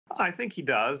I think he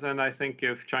does, and I think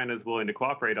if China is willing to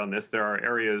cooperate on this, there are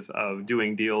areas of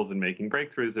doing deals and making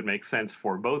breakthroughs that make sense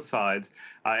for both sides,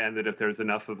 and that if there's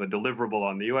enough of a deliverable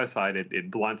on the U.S. side, it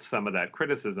blunts some of that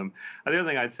criticism. The other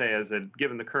thing I'd say is that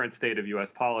given the current state of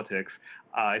U.S. politics,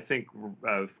 I think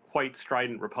quite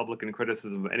strident Republican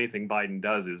criticism of anything Biden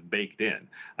does is baked in.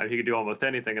 He could do almost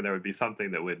anything, and there would be something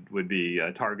that would be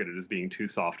targeted as being too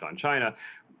soft on China.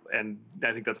 And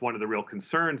I think that's one of the real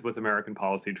concerns with American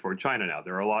policy toward China now.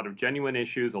 There are a lot of genuine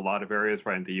issues, a lot of areas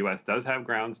where the U.S. does have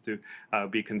grounds to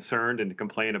be concerned and to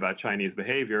complain about Chinese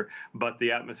behavior, but the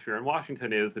atmosphere in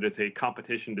Washington is that it's a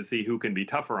competition to see who can be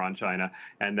tougher on China,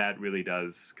 and that really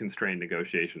does constrain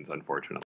negotiations, unfortunately.